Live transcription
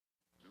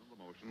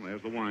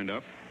There's the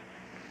windup.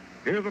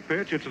 Here's the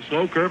pitch. It's a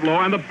slow curve low,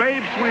 and the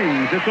babe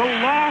swings. It's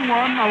a long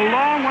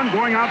one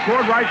going out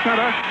toward right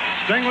center.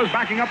 Stengler's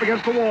backing up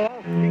against the wall.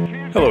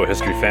 Hello,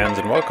 history fans,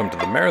 and welcome to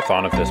the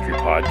Marathon of History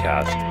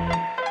podcast.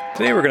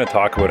 Today we're going to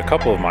talk about a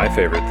couple of my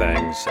favorite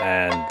things,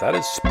 and that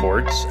is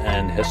sports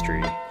and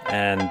history.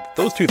 And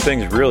those two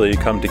things really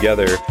come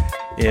together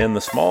in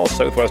the small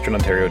southwestern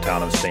Ontario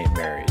town of St.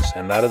 Mary's,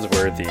 and that is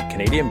where the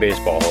Canadian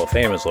Baseball Hall of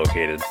Fame is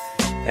located.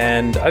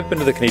 And I've been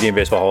to the Canadian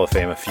Baseball Hall of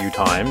Fame a few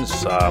times.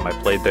 I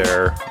played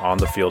there on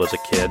the field as a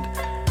kid,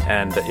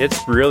 and it's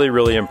really,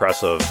 really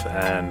impressive.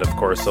 And of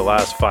course, the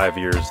last 5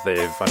 years,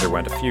 they've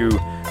underwent a few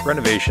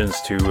renovations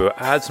to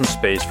add some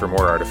space for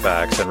more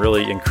artifacts and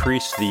really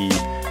increase the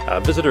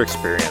visitor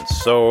experience.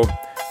 So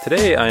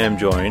today I am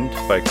joined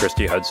by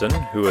Christy Hudson,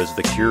 who is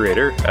the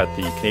curator at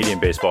the Canadian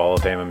Baseball Hall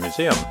of Fame and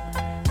Museum.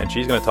 And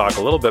she's going to talk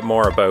a little bit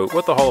more about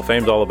what the Hall of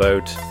Fame is all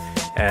about,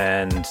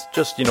 and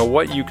just,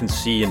 what you can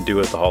see and do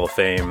at the Hall of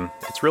Fame.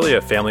 It's really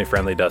a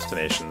family-friendly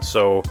destination.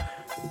 So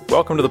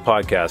welcome to the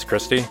podcast,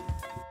 Christy.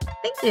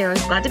 Thank you.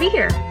 Glad to be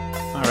here.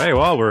 All right.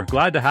 Well, we're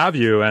glad to have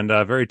you, and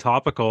very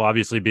topical,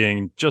 obviously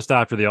being just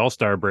after the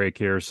All-Star break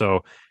here.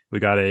 So we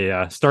got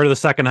a start of the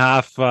second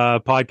half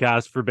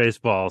podcast for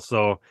baseball.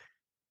 So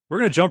we're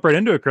going to jump right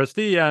into it,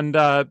 Christy. And,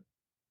 the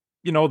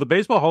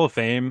Baseball Hall of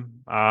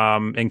Fame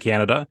in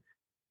Canada,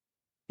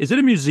 is it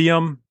a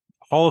museum?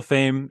 Hall of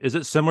Fame, is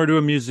it similar to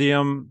a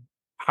museum?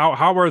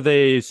 How are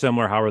they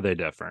similar? How are they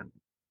different?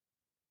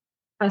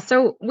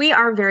 So we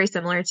are very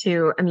similar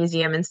to a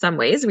museum in some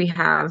ways. We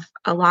have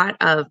a lot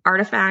of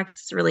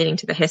artifacts relating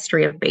to the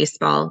history of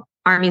baseball.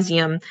 Our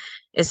museum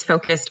is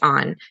focused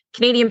on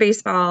Canadian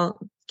baseball,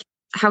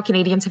 how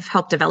Canadians have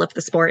helped develop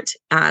the sport,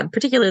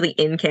 particularly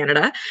in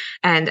Canada,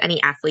 and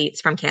any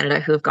athletes from Canada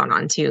who have gone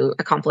on to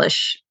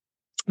accomplish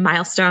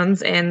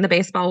milestones in the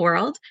baseball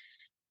world.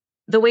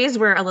 The ways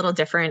we're a little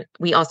different,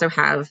 we also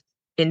have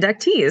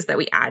inductees that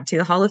we add to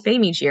the Hall of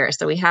Fame each year.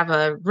 So we have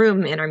a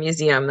room in our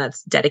museum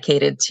that's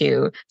dedicated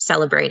to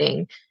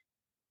celebrating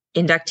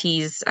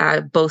inductees,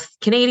 both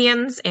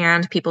Canadians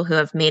and people who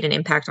have made an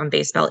impact on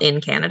baseball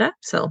in Canada.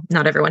 So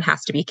not everyone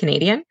has to be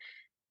Canadian.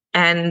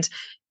 And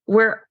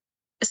we're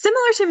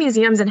similar to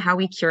museums in how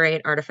we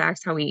curate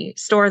artifacts, how we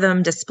store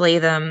them, display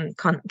them,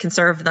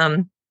 conserve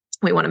them.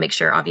 We want to make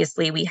sure,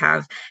 obviously, we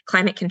have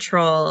climate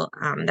control,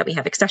 that we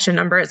have accession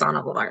numbers on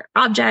all of our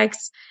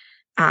objects,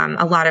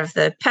 a lot of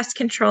the pest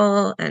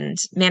control and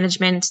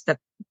management that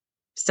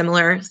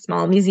similar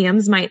small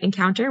museums might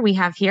encounter, we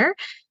have here.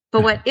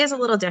 But what is a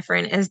little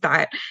different is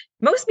that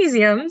most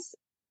museums,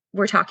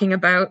 we're talking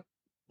about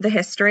the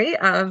history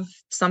of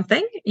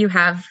something. You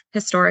have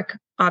historic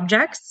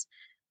objects.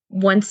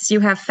 Once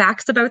you have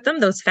facts about them,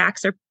 those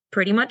facts are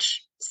pretty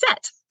much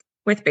set.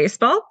 With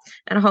baseball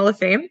and a Hall of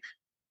Fame,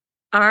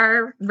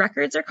 our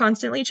records are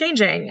constantly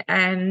changing,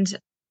 and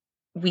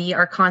we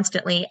are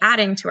constantly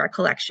adding to our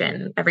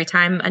collection. Every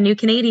time a new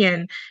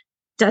Canadian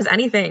does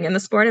anything in the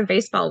sport of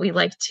baseball, we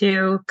like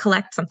to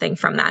collect something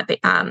from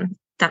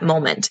that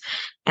moment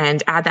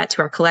and add that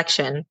to our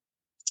collection.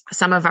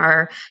 Some of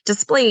our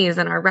displays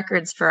and our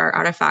records for our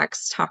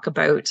artifacts talk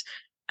about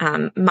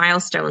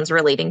milestones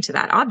relating to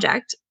that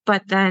object.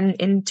 But then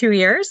in 2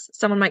 years,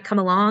 someone might come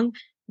along,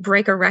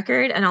 break a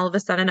record, and all of a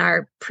sudden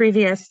our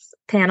previous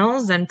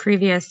panels and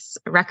previous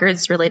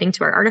records relating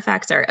to our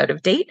artifacts are out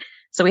of date.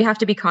 So we have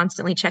to be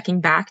constantly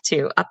checking back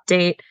to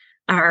update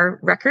our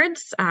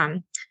records,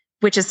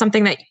 which is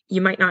something that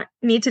you might not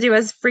need to do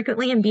as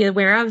frequently and be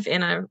aware of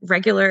in a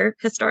regular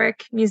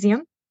historic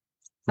museum.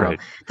 So right.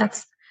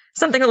 That's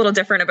something a little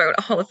different about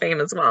a Hall of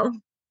Fame as well.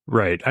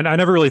 Right. And I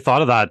never really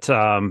thought of that,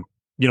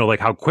 like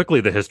how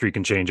quickly the history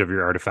can change of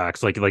your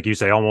artifacts. Like you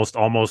say, almost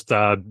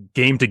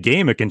game to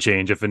game, it can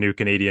change if a new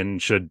Canadian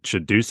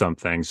should do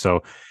something.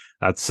 So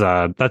that's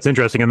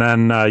interesting. And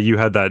then you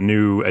had that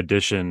new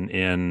edition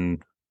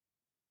in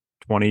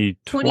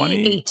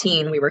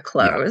 2018 we were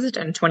closed,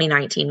 and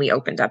 2019 we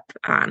opened up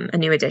a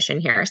new edition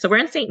here. So we're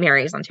in St.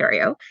 Mary's,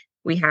 Ontario.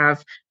 We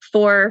have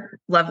 4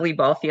 lovely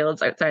ball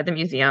fields outside the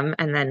museum,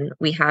 and then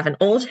we have an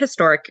old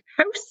historic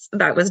house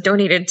that was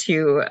donated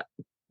to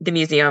the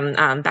museum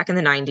back in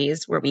the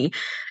 90s, where we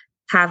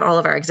have all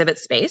of our exhibit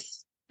space.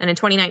 And in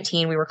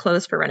 2019, we were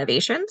closed for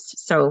renovations.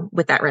 So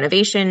with that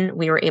renovation,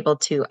 we were able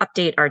to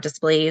update our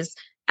displays,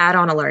 add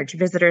on a large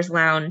visitors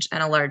lounge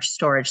and a large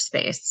storage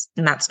space.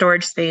 And that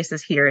storage space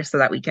is here so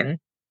that we can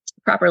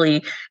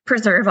properly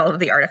preserve all of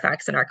the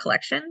artifacts in our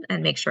collection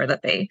and make sure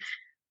that they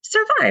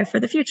survive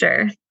for the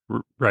future.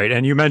 Right.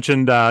 And you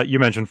mentioned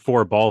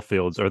 4 ball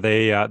fields. Are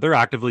they're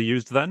actively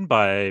used then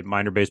by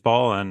minor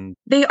baseball? And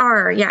they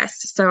are,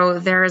 yes. So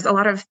there's a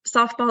lot of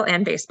softball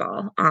and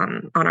baseball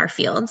on our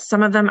fields.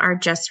 Some of them are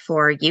just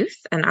for youth,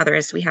 and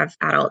others we have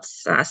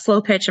adults, slow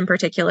pitch in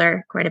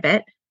particular, quite a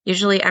bit.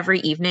 Usually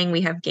every evening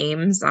we have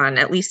games on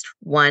at least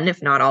one,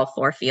 if not all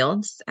 4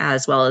 fields,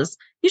 as well as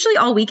usually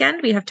all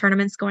weekend we have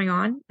tournaments going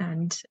on,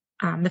 and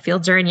the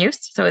fields are in use.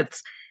 So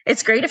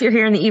it's great if you're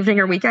here in the evening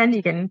or weekend,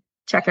 you can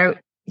check out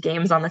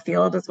games on the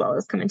field as well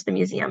as come into the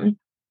museum.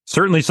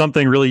 Certainly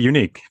something really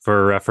unique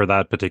for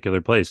that particular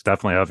place.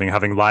 Definitely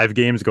having live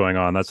games going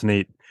on. That's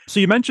neat. So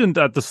you mentioned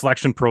the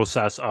selection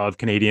process of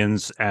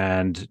Canadians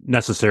and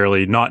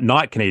necessarily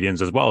not Canadians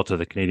as well to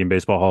the Canadian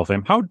Baseball Hall of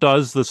Fame. How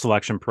does the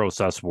selection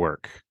process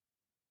work?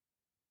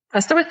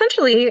 So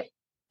essentially,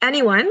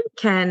 anyone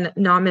can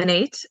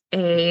nominate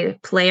a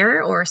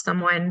player or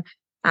someone,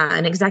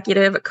 an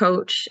executive, a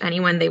coach,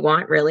 anyone they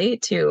want really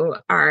to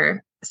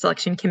our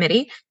selection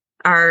committee.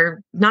 Our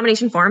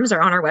nomination forms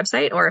are on our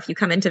website, or if you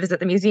come in to visit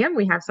the museum,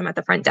 we have some at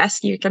the front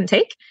desk you can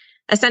take.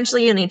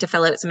 Essentially, you need to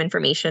fill out some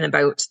information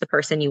about the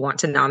person you want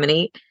to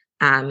nominate,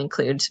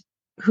 include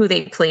who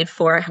they played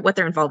for, what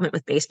their involvement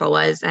with baseball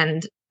was,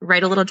 and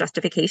write a little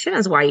justification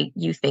as why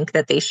you think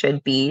that they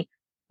should be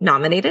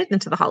nominated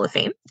into the Hall of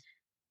Fame.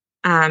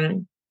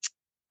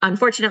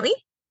 Unfortunately,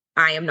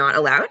 I am not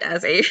allowed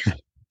as a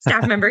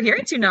staff member here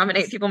to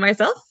nominate people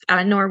myself,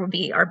 nor will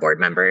be our board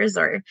members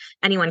or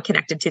anyone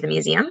connected to the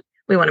museum.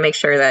 We want to make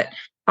sure that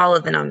all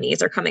of the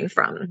nominees are coming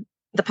from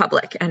the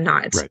public and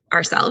not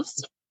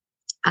ourselves.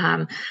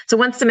 So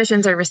once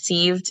submissions are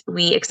received,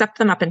 we accept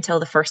them up until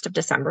the 1st of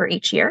December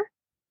each year.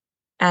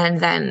 And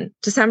then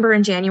December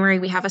and January,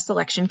 we have a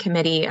selection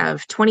committee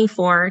of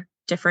 24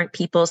 different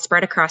people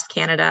spread across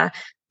Canada.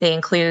 They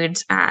include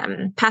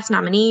past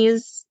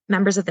nominees,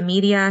 members of the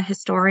media,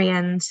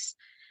 historians,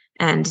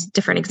 and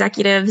different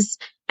executives.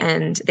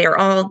 And they are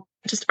all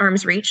just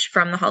arm's reach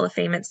from the Hall of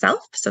Fame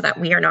itself, so that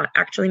we are not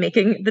actually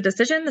making the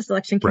decision. The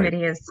selection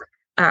committee is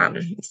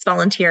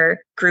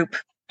volunteer group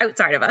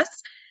outside of us.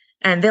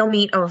 And they'll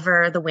meet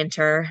over the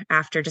winter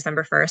after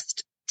December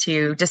 1st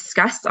to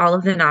discuss all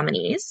of the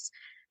nominees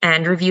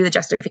and review the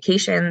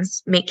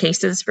justifications, make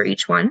cases for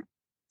each one,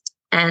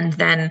 and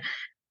then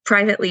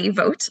privately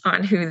vote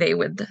on who they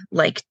would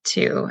like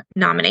to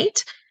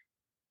nominate.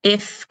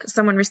 If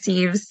someone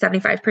receives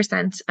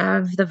 75%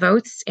 of the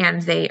votes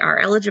and they are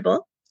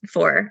eligible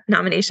for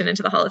nomination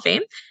into the Hall of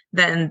Fame,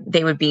 then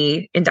they would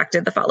be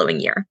inducted the following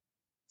year.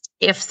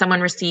 If someone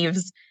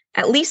receives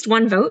at least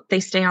one vote, they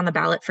stay on the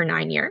ballot for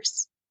 9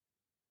 years.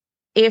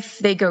 If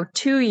they go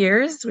 2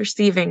 years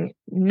receiving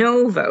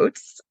no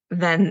votes,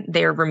 then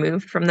they're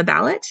removed from the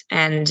ballot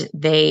and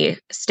they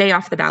stay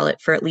off the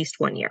ballot for at least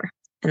 1 year.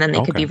 And then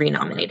they could be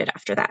renominated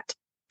after that.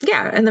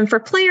 Yeah. And then for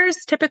players,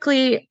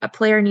 typically a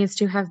player needs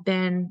to have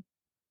been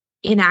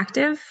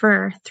inactive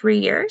for 3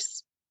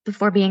 years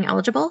before being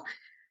eligible.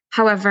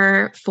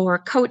 However, for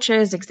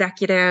coaches,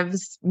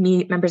 executives,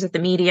 members of the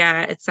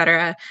media,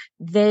 etc.,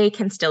 they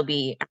can still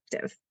be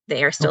active.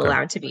 They are still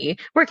allowed to be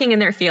working in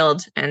their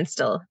field and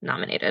still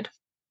nominated.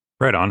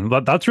 Right on.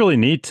 That's really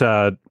neat.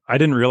 I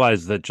didn't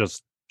realize that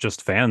just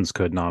fans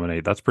could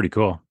nominate. That's pretty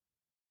cool.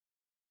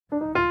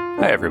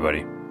 Hi,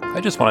 everybody.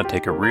 I just want to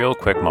take a real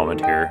quick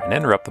moment here and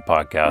interrupt the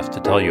podcast to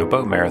tell you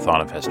about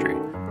Marathon of History.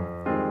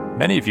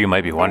 Many of you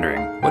might be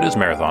wondering, what is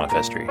Marathon of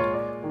History?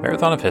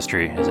 Marathon of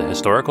History is a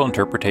historical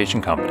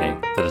interpretation company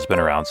that has been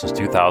around since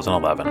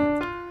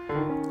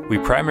 2011. We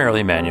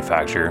primarily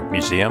manufacture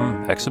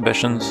museum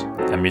exhibitions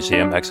and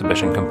museum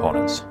exhibition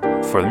components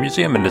for the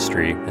museum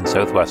industry in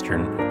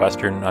southwestern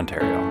Western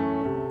Ontario.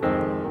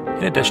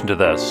 In addition to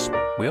this,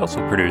 we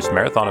also produce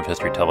Marathon of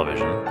History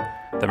Television,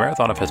 the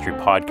Marathon of History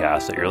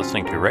podcast that you're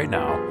listening to right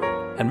now,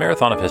 and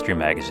Marathon of History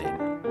magazine.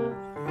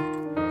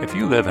 If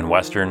you live in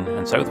Western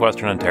and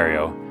Southwestern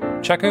Ontario,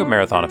 check out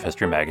Marathon of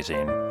History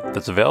magazine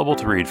that's available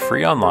to read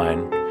free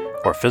online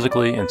or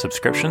physically in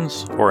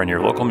subscriptions or in your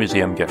local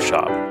museum gift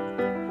shop.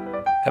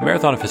 At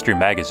Marathon of History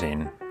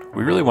magazine,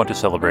 we really want to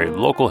celebrate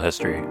local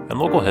history and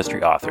local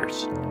history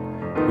authors.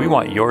 We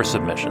want your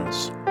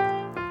submissions.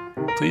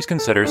 Please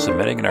consider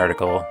submitting an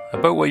article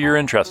about what you're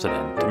interested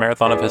in to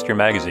Marathon of History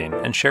magazine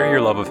and share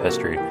your love of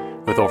history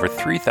with over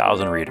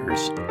 3,000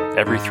 readers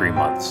every 3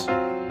 months.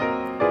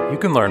 You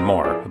can learn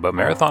more about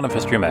Marathon of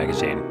History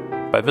magazine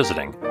by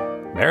visiting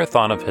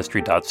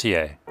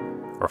marathonofhistory.ca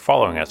or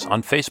following us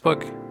on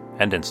Facebook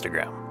and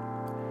Instagram.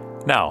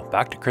 Now,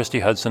 back to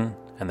Christy Hudson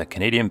and the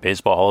Canadian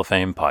Baseball Hall of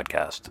Fame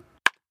podcast.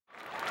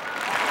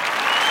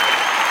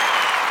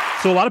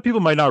 So a lot of people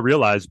might not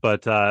realize,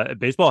 but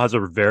baseball has a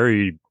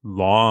very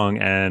long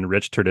and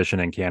rich tradition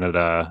in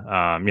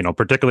Canada,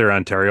 particularly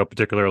Ontario,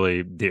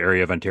 particularly the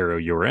area of Ontario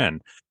you're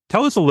in.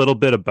 Tell us a little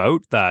bit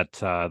about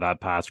that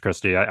past,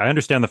 Christy. I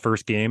understand the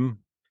first game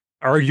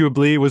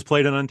arguably was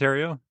played in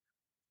Ontario.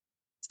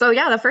 So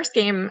yeah, the first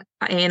game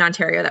in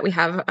Ontario that we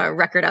have a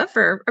record of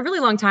for a really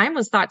long time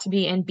was thought to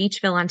be in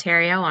Beachville,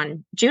 Ontario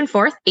on June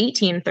 4th,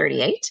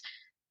 1838.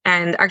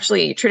 And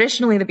actually,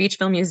 traditionally, the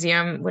Beachville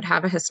Museum would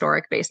have a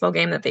historic baseball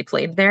game that they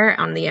played there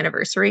on the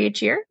anniversary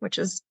each year, which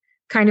is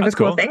kind of a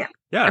cool thing.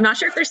 Yeah. I'm not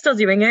sure if they're still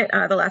doing it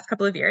the last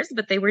couple of years,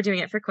 but they were doing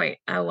it for quite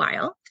a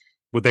while.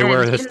 Would they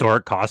wear a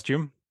historic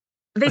costume?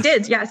 They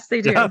did. Yes,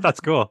 they do. Yeah, that's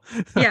cool.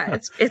 Yeah,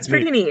 it's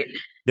pretty neat.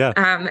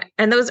 Yeah.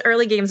 And those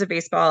early games of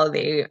baseball,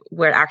 they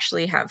would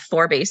actually have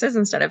 4 bases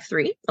instead of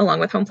 3, along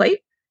with home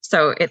plate.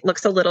 So it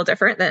looks a little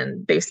different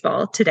than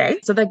baseball today.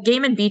 So the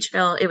game in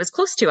Beachville, it was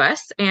close to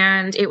us,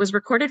 and it was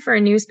recorded for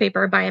a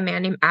newspaper by a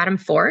man named Adam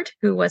Ford,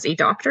 who was a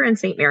doctor in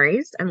St.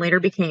 Mary's and later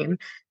became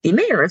the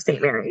mayor of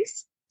St.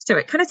 Mary's. So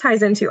it kind of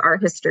ties into our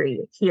history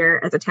here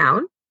as a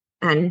town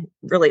and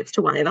relates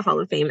to why the Hall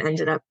of Fame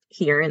ended up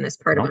here in this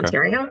part of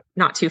Ontario,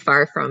 not too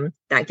far from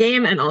that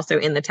game, and also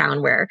in the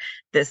town where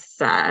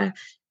this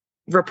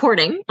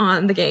reporting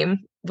on the game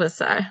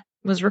was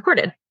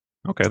recorded.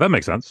 Okay, that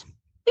makes sense.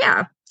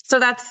 Yeah. So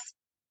that's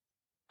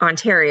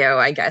Ontario,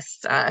 I guess,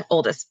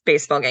 oldest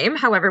baseball game.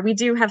 However, we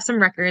do have some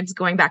records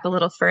going back a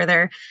little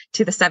further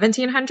to the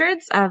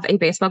 1700s of a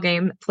baseball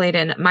game played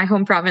in my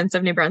home province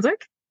of New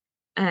Brunswick.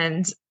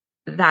 And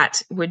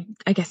that would,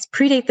 I guess,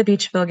 predate the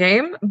Beachville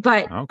game.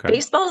 But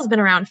baseball has been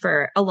around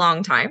for a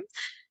long time.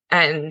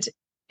 And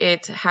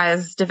it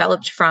has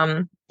developed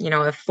from, a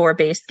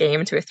 4-base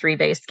game to a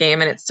 3-base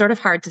game. And it's sort of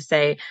hard to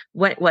say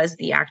what was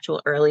the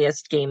actual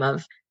earliest game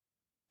of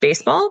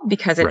baseball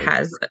because it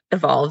has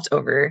evolved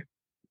over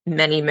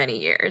many, many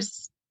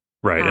years.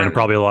 Right. And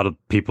probably a lot of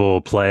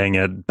people playing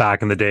it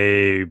back in the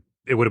day,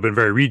 it would have been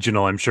very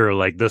regional, I'm sure.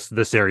 Like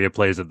this area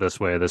plays it this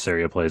way, this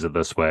area plays it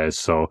this way.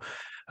 So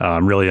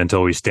really,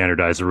 until we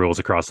standardize the rules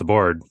across the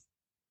board,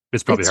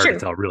 it's probably hard to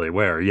tell really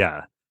where.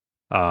 Yeah.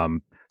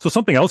 So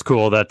something else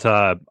cool that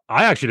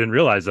I actually didn't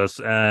realize this,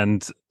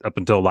 and up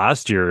until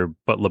last year,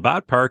 but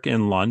Labatt Park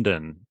in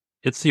London,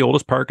 it's the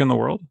oldest park in the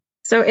world.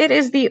 So it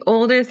is the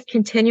oldest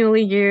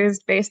continually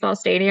used baseball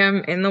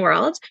stadium in the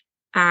world.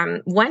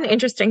 One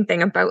interesting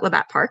thing about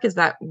Labatt Park is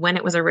that when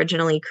it was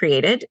originally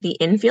created, the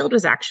infield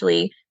was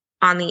actually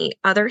on the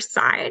other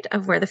side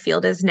of where the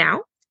field is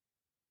now.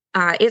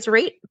 It's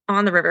right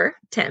on the River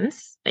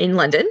Thames in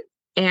London,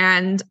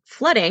 and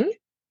flooding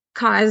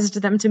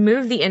caused them to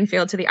move the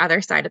infield to the other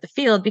side of the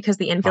field because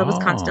the infield was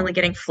constantly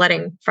getting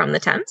flooding from the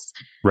Thames.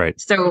 Right.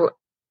 So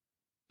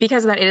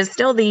because of that, it is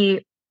still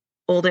the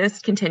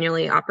oldest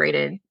continually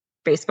operated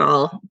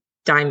baseball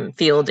dime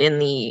field in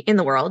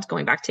the world,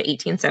 going back to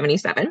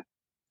 1877.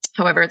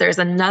 However, there's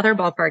another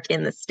ballpark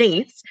in the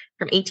States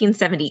from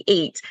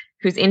 1878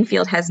 whose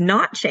infield has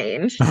not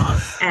changed.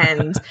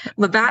 And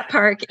Labatt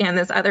Park and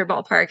this other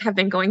ballpark have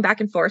been going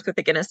back and forth with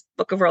the Guinness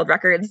Book of World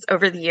Records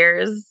over the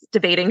years,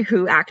 debating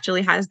who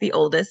actually has the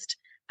oldest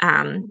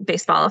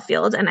baseball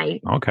field. And I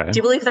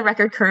do believe the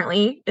record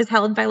currently is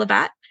held by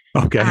Labatt.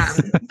 Okay.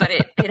 But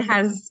it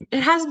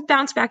has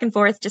bounced back and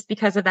forth just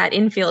because of that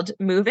infield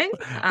moving.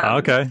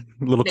 A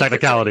little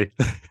technicality.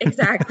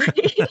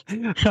 Exactly.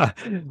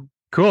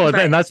 Cool.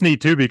 And that's neat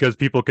too, because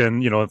people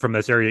can, from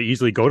this area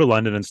easily go to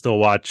London and still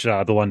watch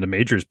the London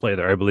Majors play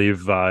there, I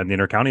believe, in the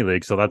Intercounty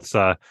League. So that's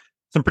some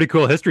pretty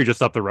cool history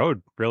just up the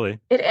road, really.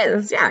 It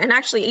is, yeah. And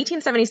actually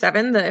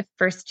 1877, the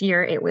first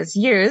year it was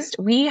used,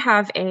 we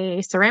have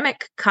a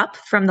ceramic cup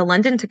from the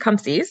London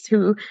Tecumsehs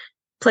who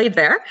played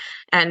there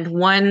and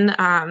won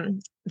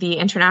the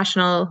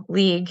International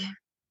League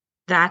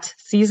that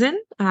season.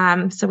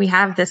 So we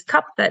have this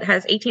cup that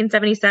has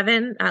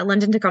 1877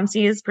 London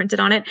Tecumsehs printed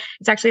on it.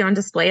 It's actually on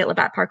display at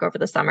Labatt Park over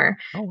the summer.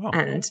 Oh, wow.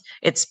 And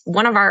it's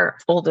one of our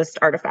oldest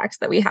artifacts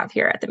that we have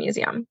here at the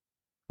museum.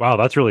 Wow,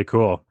 that's really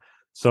cool.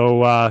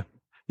 So,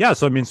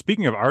 so I mean,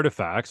 speaking of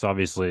artifacts,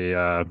 obviously,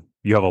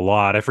 you have a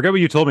lot. I forget what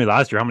you told me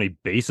last year, how many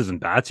bases and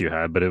bats you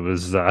had, but it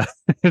was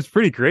it's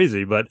pretty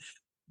crazy. But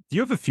do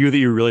you have a few that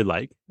you really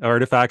like,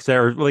 artifacts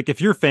there? Or like if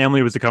your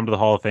family was to come to the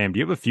Hall of Fame, do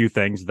you have a few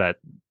things that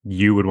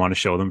you would want to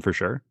show them for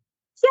sure?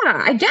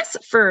 Yeah, I guess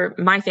for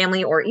my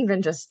family or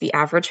even just the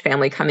average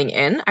family coming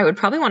in, I would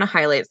probably want to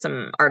highlight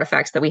some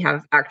artifacts that we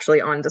have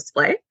actually on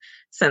display,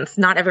 since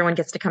not everyone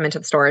gets to come into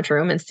the storage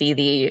room and see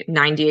the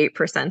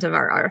 98% of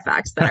our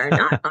artifacts that are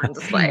not on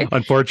display.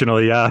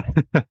 Unfortunately, yeah.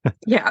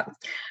 Yeah.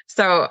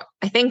 So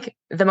I think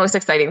the most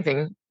exciting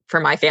thing for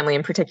my family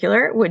in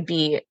particular would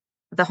be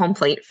the home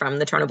plate from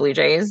the Toronto Blue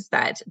Jays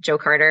that Joe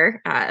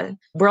Carter,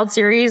 World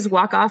Series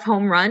walk-off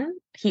home run.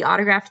 He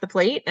autographed the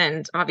plate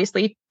and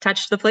obviously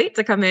touched the plate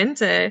to come in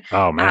to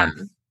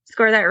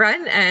score that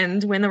run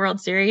and win the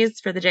World Series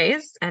for the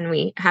Jays. And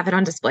we have it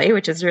on display,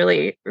 which is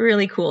really,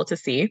 really cool to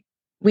see.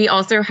 We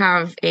also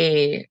have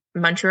a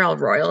Montreal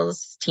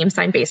Royals team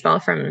signed baseball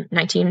from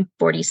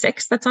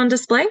 1946 that's on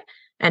display.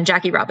 And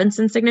Jackie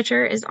Robinson's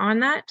signature is on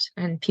that.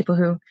 And people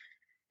who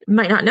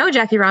might not know,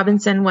 Jackie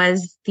Robinson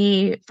was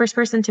the first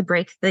person to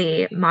break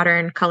the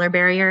modern color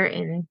barrier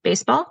in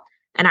baseball,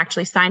 and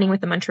actually signing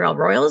with the Montreal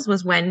Royals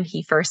was when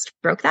he first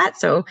broke that.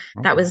 So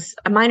that was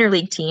a minor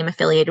league team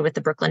affiliated with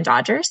the Brooklyn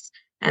Dodgers.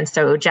 And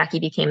so Jackie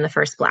became the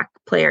first Black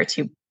player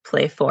to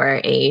play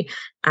for a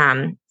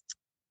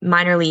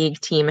minor league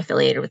team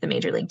affiliated with the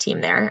major league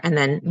team there, and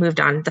then moved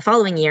on the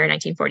following year,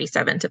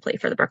 1947, to play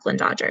for the Brooklyn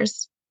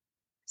Dodgers.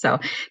 So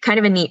kind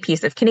of a neat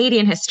piece of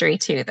Canadian history,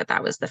 too,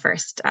 that was the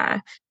first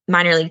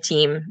minor league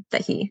team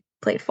that he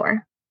played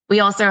for.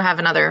 We also have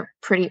another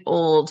pretty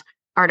old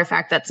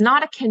artifact that's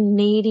not a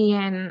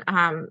Canadian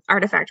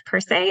artifact per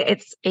se.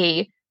 It's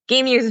a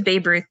game-used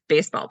Babe Ruth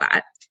baseball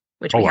bat,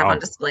 which we have on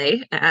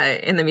display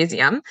in the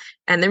museum.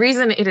 And the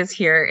reason it is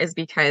here is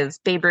because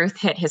Babe Ruth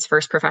hit his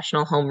first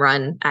professional home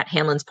run at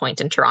Hanlan's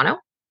Point in Toronto.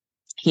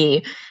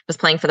 He was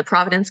playing for the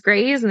Providence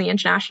Grays in the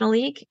International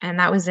League, and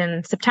that was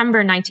in September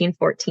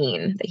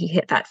 1914 that he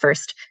hit that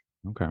first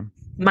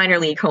minor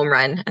league home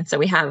run. And so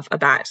we have a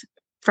bat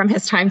from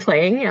his time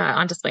playing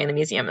on display in the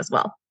museum as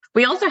well.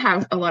 We also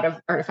have a lot of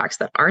artifacts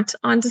that aren't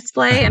on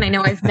display. And I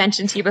know I've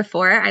mentioned to you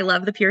before, I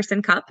love the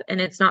Pearson Cup,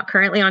 and it's not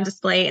currently on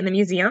display in the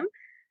museum.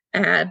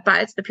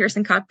 But the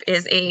Pearson Cup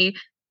is a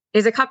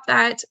cup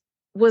that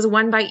was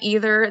won by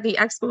either the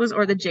Expos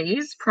or the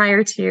Jays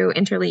prior to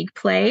interleague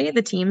play.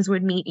 The teams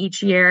would meet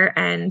each year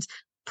and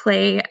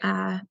play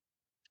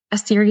a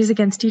series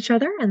against each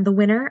other, and the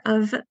winner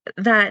of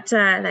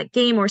that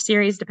game or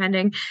series,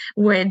 depending,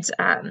 would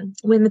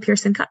win the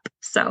Pearson Cup.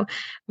 So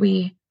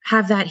we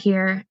have that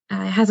here. It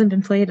hasn't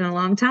been played in a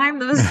long time,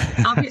 those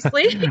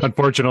obviously.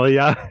 Unfortunately,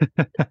 yeah.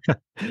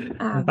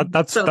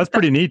 That's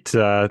pretty neat.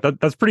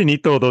 That's pretty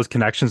neat though. Those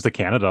connections to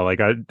Canada. Like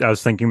I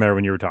was thinking there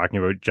when you were talking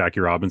about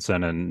Jackie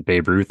Robinson and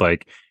Babe Ruth.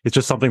 Like it's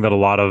just something that a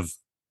lot of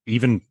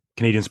even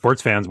Canadian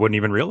sports fans wouldn't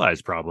even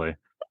realize, probably.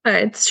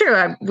 It's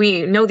true.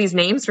 We know these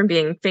names from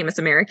being famous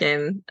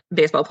American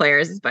baseball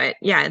players, but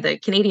yeah, the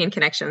Canadian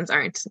connections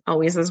aren't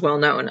always as well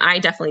known. I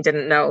definitely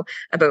didn't know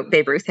about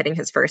Babe Ruth hitting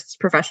his first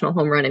professional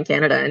home run in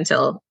Canada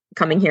until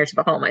coming here to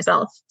the Hall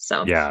myself.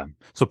 So yeah,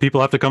 so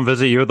people have to come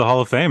visit you at the Hall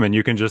of Fame, and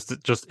you can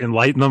just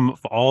enlighten them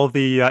of all of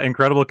the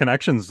incredible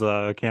connections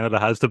Canada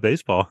has to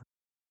baseball.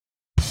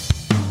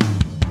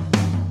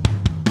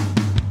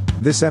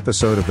 This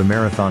episode of the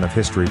Marathon of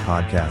History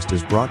podcast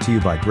is brought to you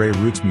by Grey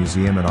Roots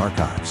Museum and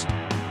Archives.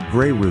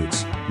 Grey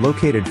Roots,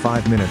 located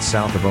 5 minutes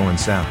south of Owen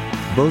Sound,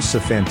 boasts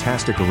a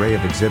fantastic array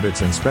of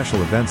exhibits and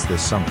special events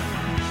this summer.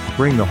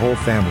 Bring the whole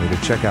family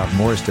to check out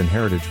Morriston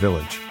Heritage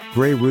Village,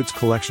 Grey Roots'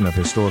 collection of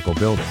historical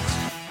buildings.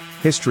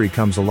 History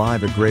comes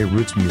alive at Grey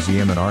Roots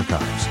Museum and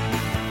Archives.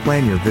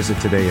 Plan your visit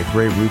today at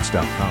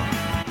greyroots.com.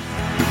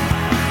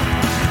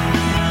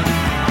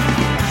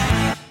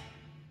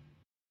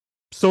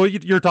 So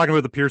you're talking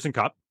about the Pearson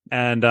Cup,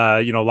 and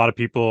a lot of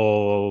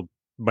people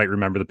might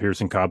remember the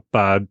Pearson Cup.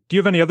 Do you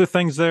have any other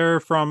things there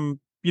from,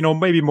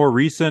 maybe more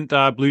recent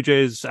Blue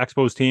Jays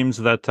Expos teams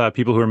that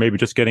people who are maybe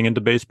just getting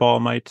into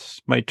baseball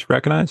might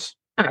recognize?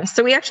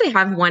 So we actually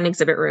have one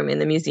exhibit room in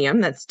the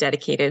museum that's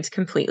dedicated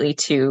completely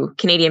to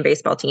Canadian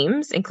baseball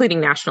teams, including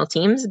national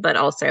teams, but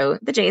also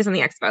the Jays and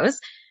the Expos.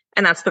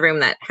 And that's the room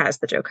that has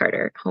the Joe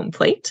Carter home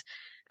plate.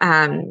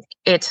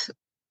 It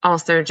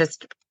also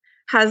just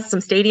has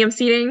some stadium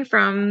seating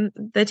from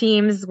the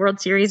teams. World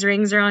Series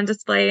rings are on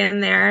display in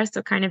there.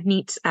 So kind of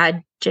neat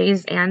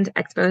Jays and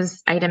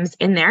Expos items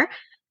in there.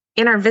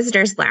 In our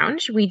visitors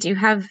lounge, we do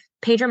have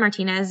Pedro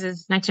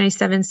Martinez's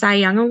 1997 Cy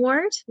Young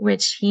Award,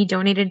 which he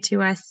donated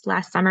to us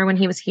last summer when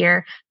he was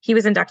here. He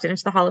was inducted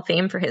into the Hall of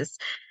Fame for his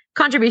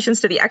contributions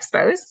to the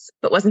Expos,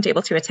 but wasn't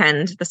able to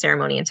attend the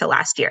ceremony until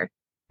last year.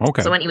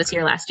 Okay. So when he was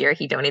here last year,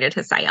 he donated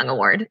his Cy Young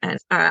Award, and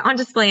on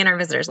display in our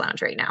visitors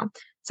lounge right now.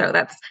 So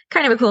that's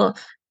kind of a cool,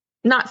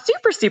 not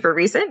super, super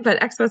recent, but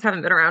Expos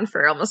haven't been around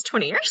for almost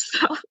 20 years.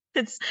 So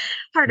it's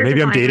harder.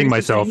 Maybe I'm dating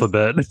myself a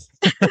bit.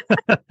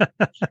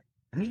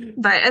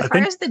 But as far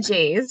as the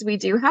Jays, we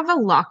do have a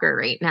locker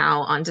right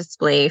now on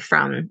display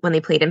from when they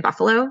played in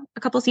Buffalo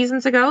a couple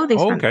seasons ago. They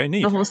spent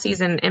the whole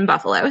season in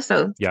Buffalo.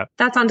 So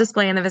that's on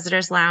display in the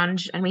visitors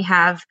lounge. And we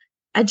have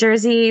a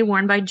jersey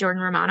worn by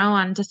Jordan Romano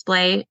on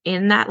display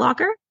in that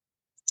locker,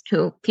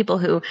 who people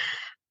who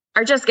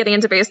are just getting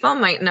into baseball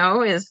might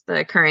know is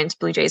the current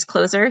Blue Jays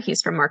closer.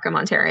 He's from Markham,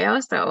 Ontario.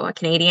 So a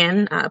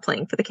Canadian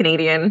playing for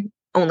the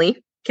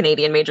only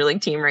Canadian Major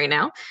League team right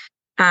now.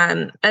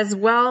 As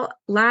well,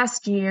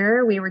 last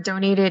year, we were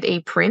donated a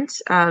print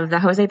of the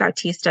Jose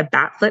Bautista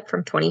bat flip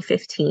from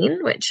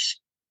 2015, which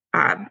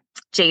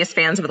Jays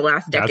fans over the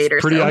last decade or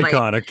so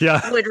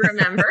iconic, would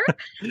remember.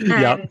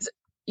 And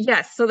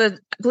yes, so the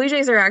Blue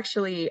Jays are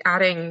actually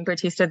adding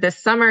Bautista this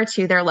summer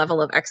to their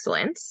level of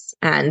excellence,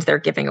 and they're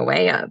giving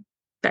away a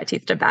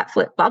Bautista bat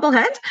flip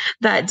bobblehead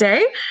that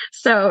day.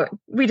 So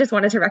we just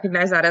wanted to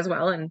recognize that as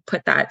well and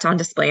put that on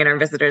display in our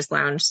visitors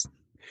lounge.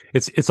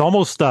 It's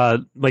almost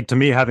like, to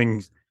me,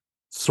 having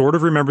sort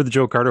of remembered the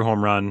Joe Carter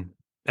home run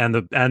and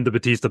the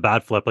Bautista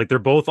bat flip, like they're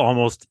both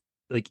almost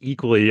like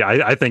equally,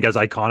 I think, as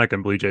iconic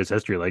in Blue Jays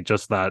history. Like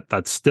just that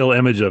still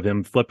image of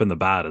him flipping the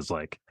bat is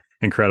like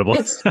incredible.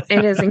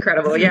 It is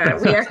incredible. Yeah,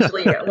 we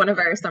actually, one of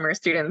our summer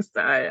students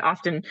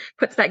often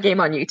puts that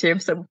game on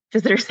YouTube, so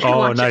visitors can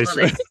watch it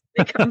while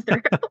they come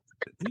through.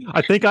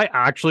 I think I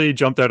actually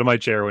jumped out of my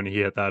chair when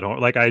he hit that home.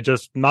 Like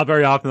not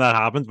very often that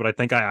happens, but I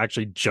think I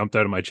actually jumped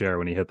out of my chair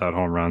when he hit that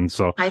home run.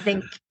 So I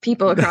think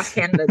people across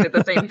Canada did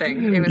the same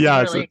thing. It was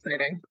really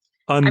exciting.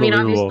 Unbelievable.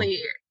 I mean,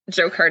 obviously,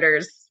 Joe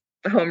Carter's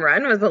home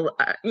run was,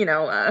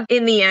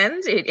 in the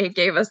end, it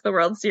gave us the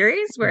World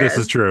Series. Whereas, this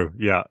is true.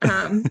 Yeah.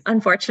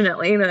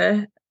 Unfortunately,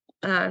 the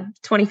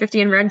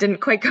 2015 run didn't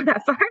quite go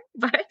that far,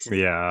 but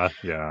yeah,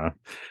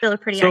 still a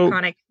pretty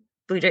iconic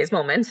Blue Jays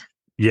moment.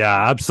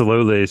 Yeah,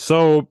 absolutely.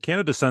 So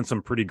Canada sent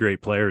some pretty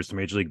great players to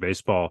Major League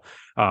Baseball.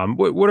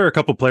 What are a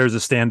couple players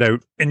that stand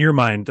out in your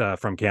mind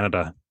from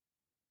Canada?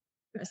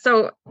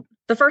 So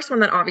the first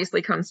one that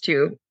obviously comes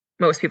to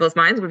most people's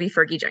minds would be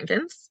Fergie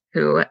Jenkins,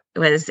 who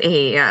was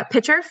a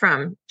pitcher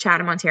from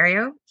Chatham,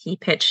 Ontario. He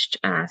pitched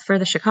for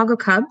the Chicago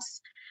Cubs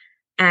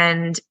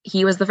And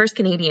he was the first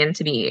Canadian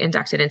to be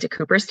inducted into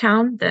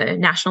Cooperstown, the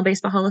National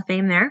Baseball Hall of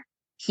Fame there.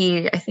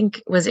 He, I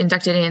think, was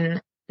inducted in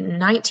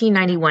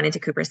 1991 into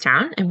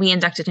Cooperstown, and we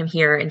inducted him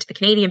here into the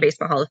Canadian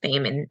Baseball Hall of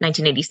Fame in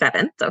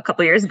 1987, so a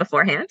couple years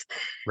beforehand.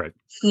 Right.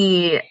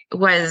 He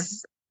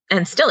was,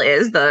 and still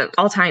is, the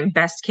all-time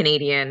best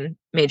Canadian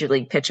Major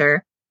League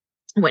pitcher.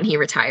 When he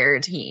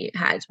retired, he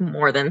had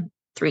more than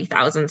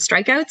 3,000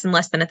 strikeouts and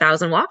less than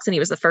 1,000 walks, and he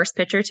was the first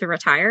pitcher to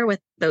retire with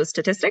those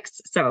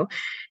statistics. So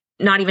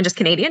not even just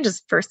Canadian,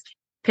 just first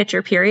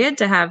pitcher period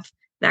to have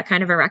that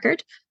kind of a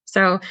record.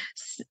 So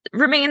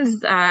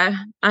remains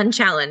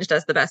unchallenged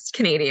as the best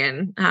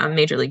Canadian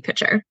Major League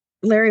pitcher.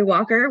 Larry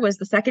Walker was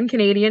the second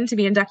Canadian to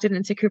be inducted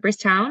into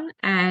Cooperstown,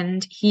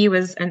 and he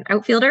was an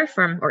outfielder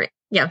from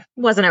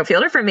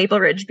Maple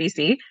Ridge,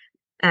 BC,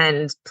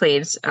 and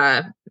played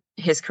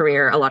his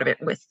career, a lot of it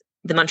with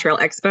the Montreal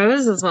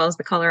Expos as well as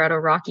the Colorado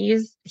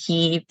Rockies.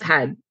 He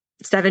had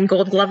 7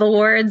 Gold Glove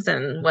Awards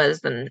and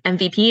was an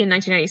MVP in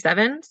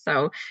 1997.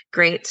 So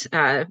great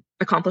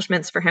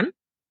accomplishments for him.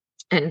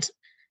 And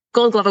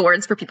Gold Glove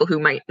Awards, for people who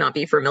might not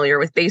be familiar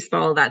with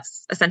baseball,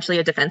 that's essentially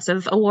a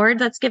defensive award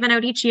that's given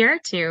out each year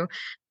to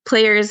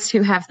players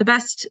who have the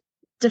best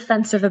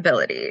defensive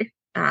ability,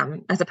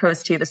 as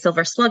opposed to the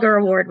Silver Slugger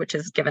Award, which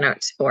is given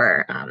out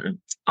for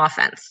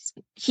offense.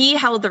 He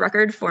held the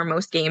record for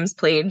most games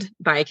played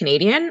by a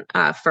Canadian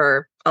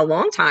for a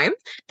long time.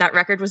 That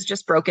record was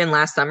just broken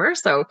last summer,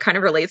 so kind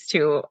of relates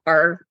to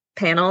our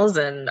panels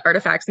and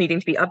artifacts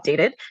needing to be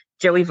updated.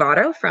 Joey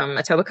Votto from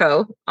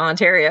Etobicoke,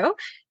 Ontario,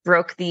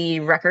 broke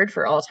the record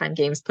for all-time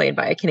games played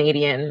by a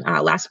Canadian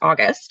last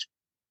August.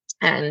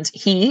 And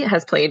he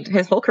has played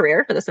his whole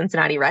career for the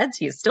Cincinnati Reds.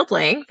 He's still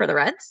playing for the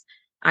Reds.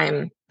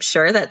 I'm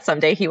sure that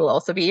someday he will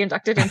also be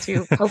inducted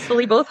into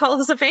hopefully both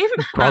Halls of Fame.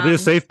 Probably a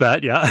safe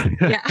bet, yeah.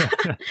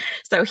 Yeah.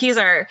 So he's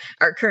our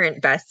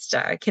current best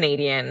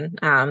Canadian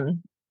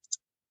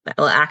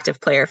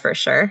active player for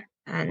sure.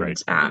 And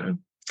right.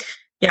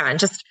 And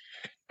just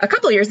a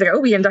couple of years ago,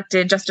 we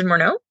inducted Justin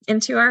Morneau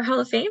into our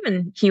Hall of Fame,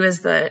 and he was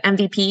the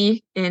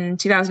MVP in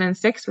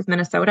 2006 with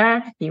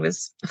Minnesota. He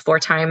was a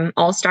 4-time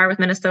All-Star with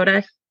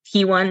Minnesota.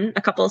 He won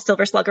a couple of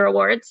Silver Slugger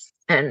Awards,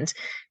 and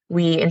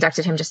we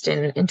inducted him just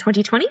in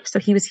 2020. So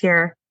he was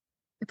here,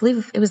 I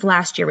believe it was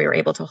last year we were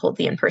able to hold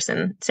the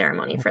in-person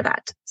ceremony for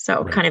that.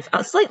 So kind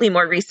of slightly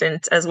more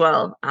recent as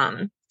well.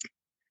 And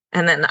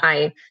then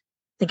I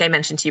think I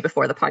mentioned to you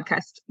before the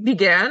podcast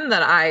began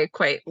that I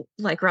quite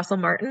like Russell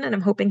Martin, and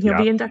I'm hoping he'll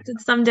be inducted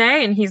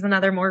someday. And he's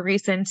another more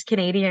recent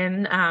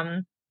Canadian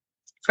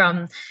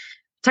from,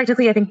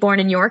 technically, I think, born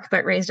in York,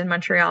 but raised in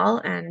Montreal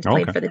and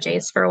played for the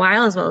Jays for a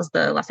while, as well as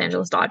the Los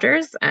Angeles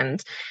Dodgers.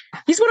 And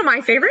he's one of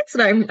my favorites,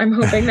 and I'm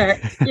hoping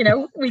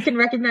that, we can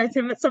recognize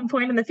him at some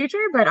point in the future.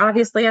 But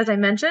obviously, as I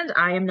mentioned,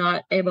 I am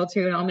not able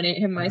to nominate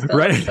him myself.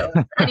 Right. So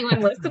if anyone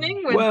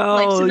listening would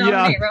like to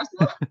nominate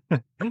Russell.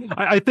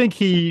 I think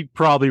he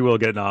probably will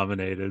get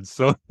nominated.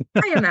 So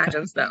I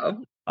imagine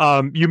so.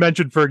 You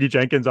mentioned Fergie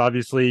Jenkins,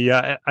 obviously.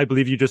 I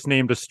believe you just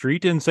named a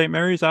street in St.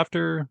 Mary's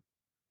after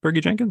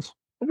Fergie Jenkins.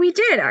 We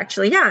did,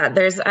 actually. Yeah,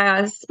 there's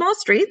a small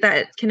street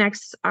that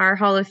connects our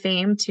Hall of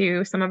Fame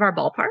to some of our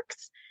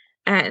ballparks.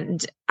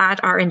 And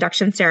at our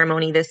induction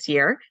ceremony this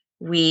year,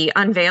 we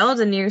unveiled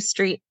a new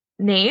street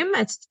name.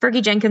 It's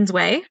Fergie Jenkins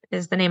Way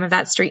is the name of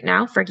that street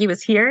now. Fergie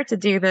was here to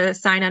do the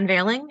sign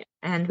unveiling,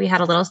 and we had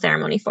a little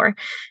ceremony for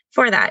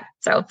that.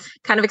 So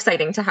kind of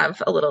exciting to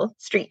have a little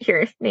street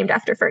here named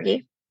after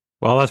Fergie.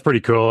 Well, that's pretty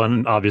cool,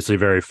 and obviously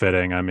very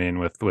fitting, I mean,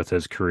 with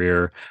his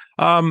career.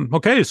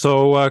 Okay,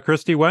 so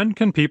Christy, when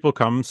can people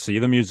come see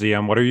the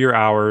museum? What are your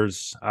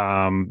hours?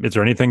 Is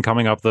there anything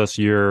coming up this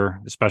year,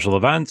 special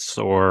events,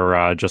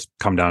 or just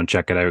come down and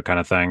check it out kind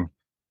of thing?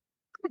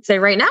 I'd say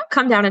right now,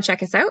 come down and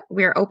check us out.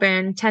 We're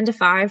open 10 to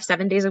 5,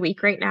 7 days a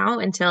week right now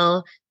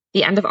until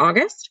the end of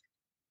August.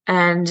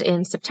 And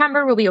in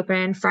September, we'll be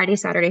open Friday,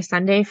 Saturday,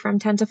 Sunday from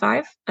 10 to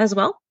 5 as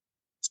well.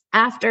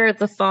 After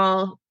the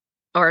fall,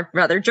 or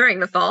rather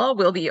during the fall,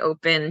 we'll be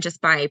open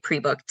just by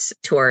pre-booked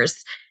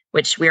tours,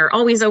 which we're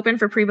always open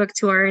for pre-booked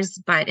tours.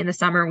 But in the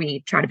summer,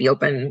 we try to be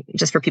open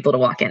just for people to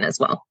walk in as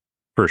well.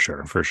 For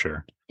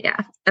sure. Yeah.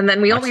 And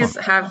then we always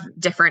have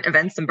different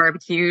events and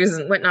barbecues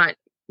and whatnot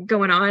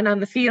going on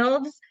the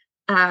fields.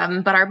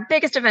 But our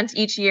biggest event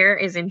each year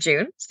is in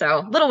June. So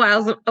a little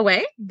while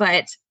away,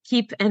 but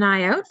keep an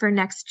eye out for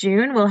next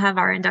June. We'll have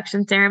our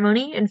induction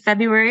ceremony. In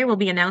February, we'll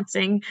be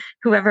announcing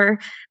whoever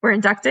we're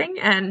inducting.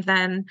 And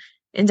then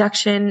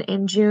induction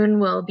in June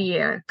will be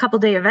a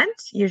couple-day event.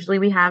 Usually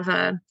we have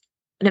an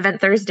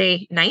event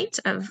Thursday night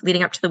of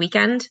leading up to the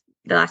weekend.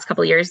 The last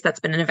couple of years, that's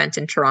been an event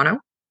in Toronto.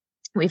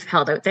 We've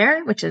held out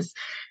there, which is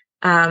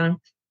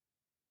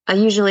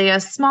usually a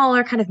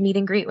smaller kind of meet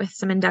and greet with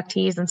some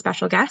inductees and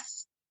special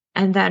guests.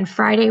 And then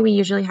Friday, we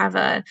usually have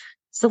a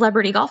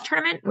celebrity golf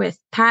tournament with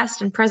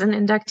past and present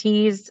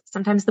inductees.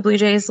 Sometimes the Blue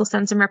Jays will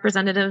send some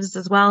representatives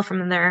as well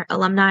from their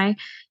alumni.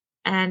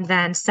 And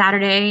then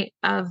Saturday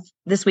of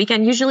this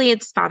weekend, usually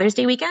it's Father's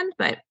Day weekend,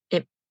 but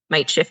it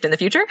might shift in the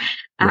future.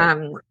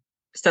 Right.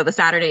 So the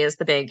Saturday is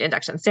the big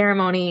induction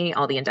ceremony.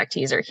 All the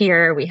inductees are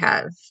here. We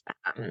have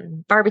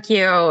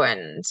barbecue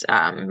and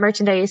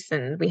merchandise,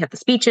 and we have the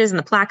speeches and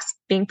the plaques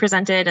being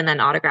presented, and then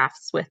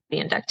autographs with the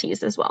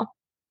inductees as well.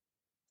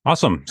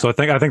 Awesome. So I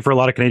think for a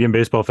lot of Canadian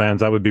baseball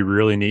fans, that would be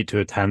really neat to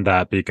attend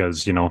that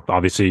because,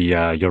 obviously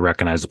you'll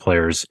recognize the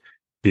players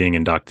being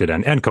inducted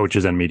and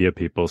coaches and media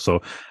people.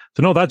 So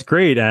no, that's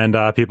great. And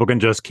people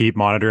can just keep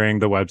monitoring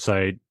the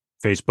website,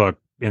 Facebook,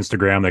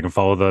 Instagram. They can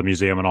follow the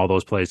museum and all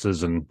those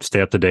places and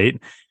stay up to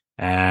date.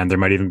 And there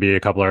might even be a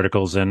couple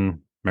articles in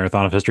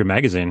Marathon of History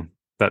magazine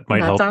that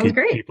might help keep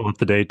people up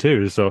to date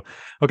too. So,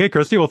 okay,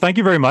 Christy, well, thank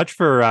you very much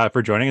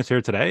for joining us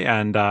here today.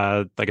 And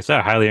like I said,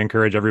 I highly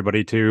encourage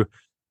everybody to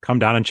come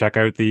down and check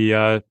out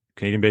the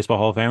Canadian Baseball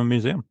Hall of Fame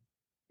Museum.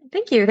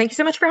 Thank you. Thank you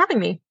so much for having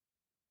me.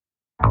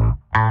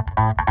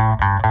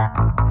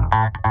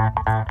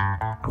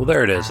 Well,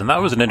 there it is. And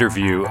that was an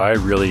interview I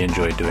really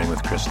enjoyed doing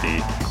with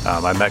Christy.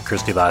 I met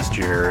Christy last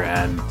year,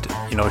 and,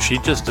 she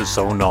just is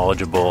so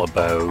knowledgeable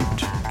about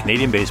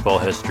Canadian baseball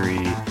history,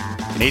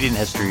 Canadian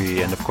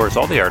history, and, of course,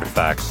 all the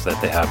artifacts that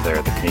they have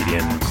there, the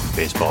Canadian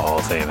Baseball Hall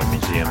of Fame and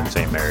Museum in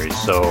St. Mary's.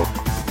 So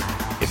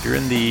if you're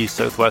in the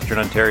southwestern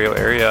Ontario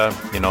area,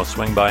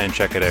 swing by and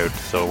check it out.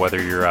 So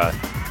whether you're a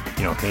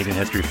Canadian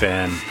history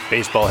fan,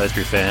 baseball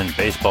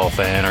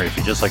fan, or if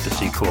you just like to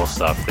see cool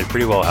stuff, they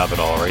pretty well have it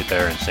all right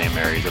there in St.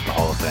 Mary's at the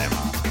Hall of Fame.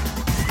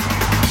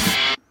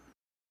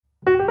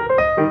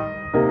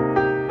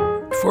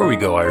 Before we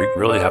go, I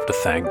really have to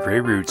thank Grey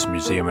Roots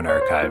Museum and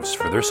Archives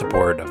for their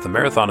support of the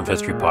Marathon of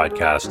History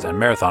podcast and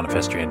Marathon of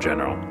History in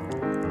general.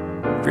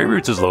 Grey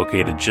Roots is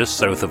located just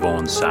south of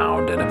Owen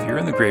Sound, and if you're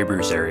in the Grey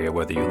Bruce area,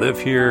 whether you live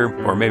here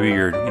or maybe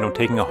you're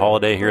taking a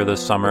holiday here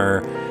this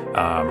summer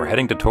or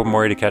heading to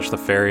Tobermory to catch the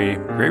ferry,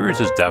 Grey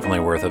Roots is definitely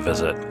worth a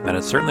visit, and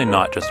it's certainly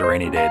not just a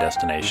rainy day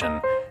destination.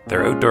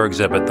 Their outdoor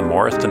exhibit, the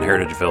Morriston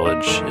Heritage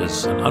Village,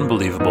 is an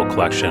unbelievable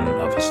collection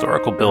of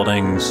historical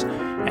buildings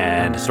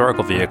and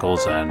historical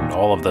vehicles, and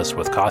all of this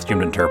with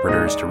costumed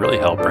interpreters to really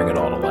help bring it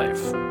all to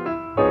life.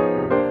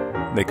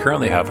 They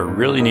currently have a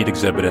really neat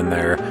exhibit in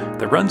there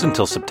that runs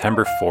until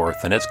September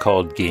 4th, and it's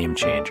called Game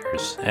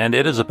Changers. And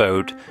it is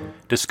about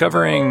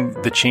discovering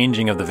the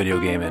changing of the video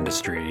game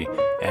industry,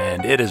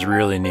 and it is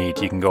really neat.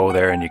 You can go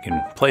there and you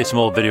can play some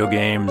old video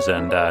games,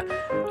 and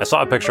I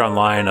saw a picture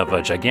online of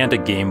a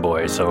gigantic Game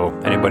Boy, so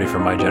anybody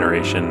from my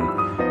generation,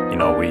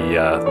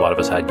 a lot of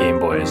us had Game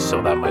Boys,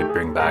 so that might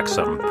bring back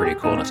some pretty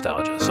cool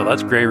nostalgia. So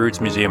that's Grey Roots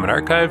Museum and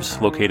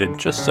Archives, located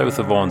just south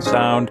of Owen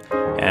Sound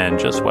and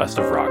just west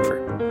of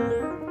Rockford.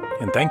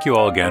 And thank you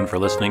all again for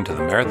listening to the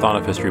Marathon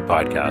of History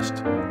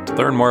podcast. To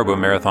learn more about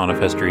Marathon of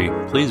History,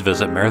 please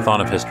visit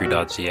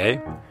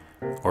marathonofhistory.ca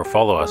or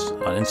follow us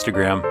on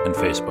Instagram and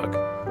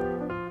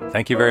Facebook.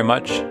 Thank you very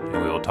much,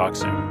 and we will talk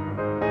soon.